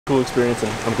Cool experience,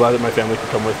 and I'm glad that my family could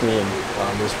come with me, and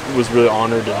was really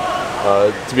honored,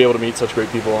 and to be able to meet such great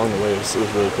people along the way. It was a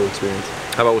really cool experience.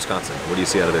 How about Wisconsin? What do you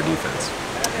see out of their defense?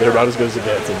 They're about as good as it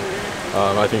gets,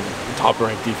 and I think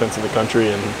top-ranked defense in the country,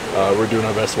 and we're doing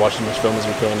our best to watch as much film as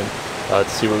we can and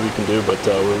to see what we can do, but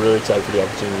we're really excited for the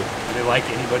opportunity. Are they like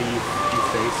anybody you've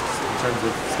faced in terms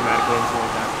of schematically and anything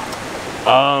like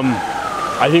that?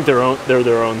 I think they're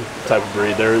their own type of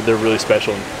breed. They're really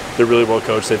special, and they're really well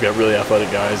coached. They've got really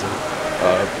athletic guys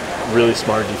and really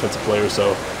smart defensive players,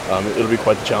 so it'll be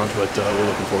quite the challenge, but we're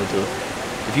looking forward to it.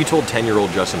 If you told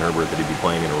 10-year-old Justin Herbert that he'd be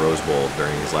playing in a Rose Bowl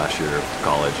during his last year of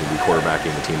college and be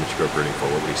quarterbacking the team that you grew up rooting for,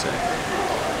 what would he say?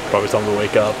 Probably tell him to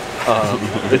wake up.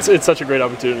 It's such a great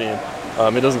opportunity,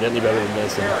 and it doesn't get any better than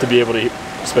this. And to be able to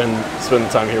spend the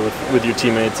time here with your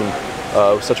teammates and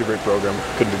with such a great program,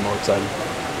 couldn't be more excited.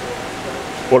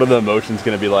 What are the emotions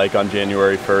going to be like on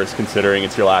January 1st, considering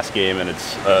it's your last game and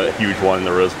it's a huge one in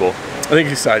the Rose Bowl? I think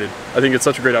excited. I think it's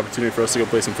such a great opportunity for us to go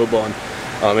play some football, and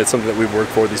it's something that we've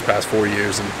worked for these past 4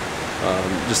 years, and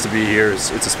just to be here,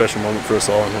 it's a special moment for us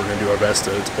all, and we're going to do our best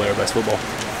to play our best football.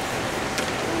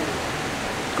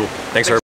 Cool. Thanks, Herbert.